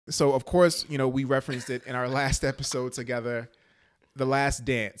So, of course, we referenced it in our last episode together, The Last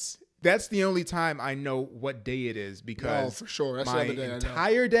Dance. That's the only time I know what day it is because for sure. That's my the other day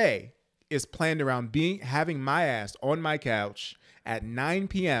entire day is planned around having my ass on my couch at 9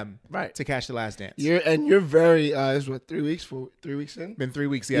 p.m. to catch The Last Dance. You're very, it's what, 3 weeks? 3 weeks in? Been 3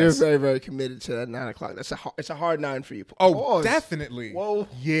 weeks, yes. You're very, very committed to that 9 o'clock. It's a hard 9 for you. Oh, Pause. Definitely. Whoa.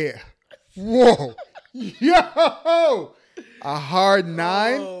 Yeah. Whoa. Yo. A hard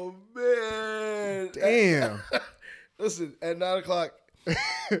 9? Oh, man. Damn. Listen, at 9 o'clock,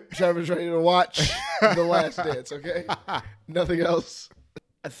 Trevor's ready to watch The Last Dance, okay? Nothing else.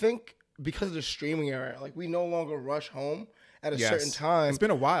 I think because of the streaming era, like we no longer rush home at a certain time. It's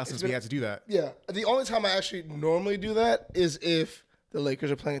been a while since we had to do that. Yeah. The only time I actually normally do that is if the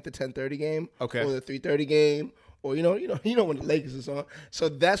Lakers are playing at the 10:30 game or the 3:30 game. Or you know when the Lakers is on, so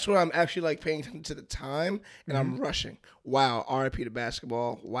that's where I'm actually like paying attention to the time, and I'm rushing. Wow, RIP to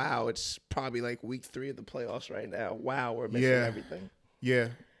basketball. Wow, it's probably like week 3 of the playoffs right now. Wow, we're missing everything. Yeah,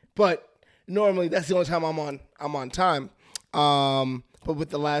 but normally that's the only time I'm on time. But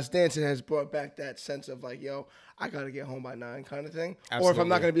with The Last Dance, it has brought back that sense of like, yo, I gotta get home by 9 kind of thing. Absolutely. Or if I'm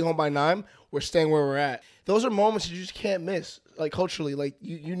not gonna be home by 9, we're staying where we're at. Those are moments that you just can't miss. Like culturally, like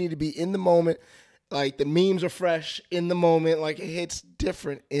you need to be in the moment. Like the memes are fresh in the moment. Like it hits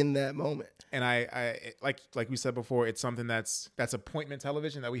different in that moment. And I like we said before, it's something that's appointment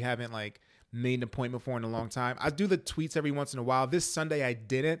television that we haven't like made an appointment for in a long time. I do the tweets every once in a while. This Sunday I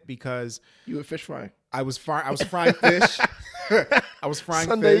didn't because you were fish frying. I was frying fish. I was frying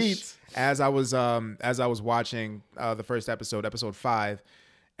Sunday fish eats. as I was watching the first episode 5.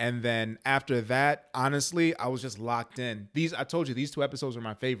 And then after that, honestly, I was just locked in. I told you, these 2 episodes were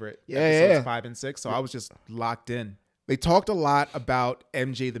my favorite. Episodes 5 and 6. So I was just locked in. They talked a lot about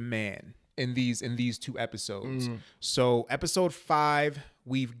MJ the Man in these 2 episodes. So episode 5,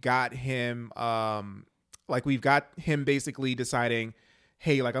 we've got him basically deciding,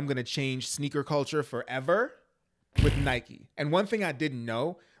 hey, like I'm gonna change sneaker culture forever with Nike. And one thing I didn't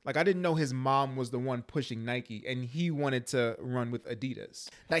know. Like, I didn't know his mom was the one pushing Nike, and he wanted to run with Adidas.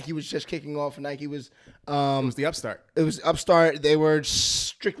 Nike was just kicking off, and Nike was... it was the upstart. It was upstart. They were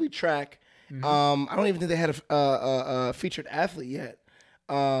strictly track. I don't even think they had a featured athlete yet.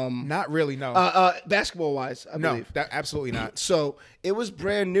 Not really, no. Basketball-wise, I believe. No, absolutely not. So, it was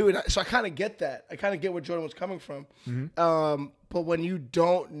brand new, and so I kind of get that. I kind of get where Jordan was coming from. But when you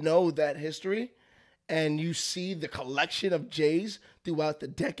don't know that history... and you see the collection of J's throughout the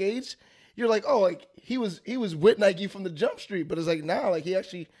decades, you're like, oh, like he was with Nike from the jump street, but it's like now, like he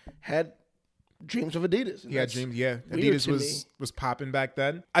actually had dreams of Adidas. Yeah, dreams. Yeah, Adidas was popping back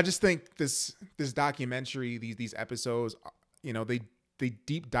then. I just think this documentary, these episodes, they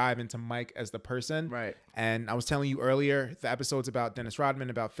deep dive into Mike as the person. Right. And I was telling you earlier, the episodes about Dennis Rodman,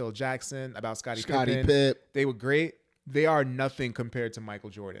 about Phil Jackson, about Scottie Pippen, they were great. They are nothing compared to Michael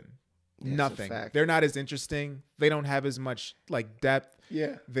Jordan. Yeah, nothing. They're not as interesting. They don't have as much like depth.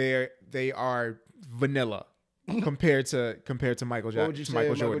 Yeah. They are vanilla compared to Michael Jordan. What would you say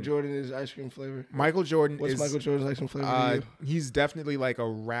Michael Jordan is ice cream flavor? Michael Jordan What's Michael Jordan's ice cream flavor to you? He's definitely like a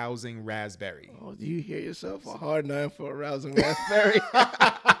rousing raspberry. Oh, do you hear yourself? A hard 9 for a rousing raspberry.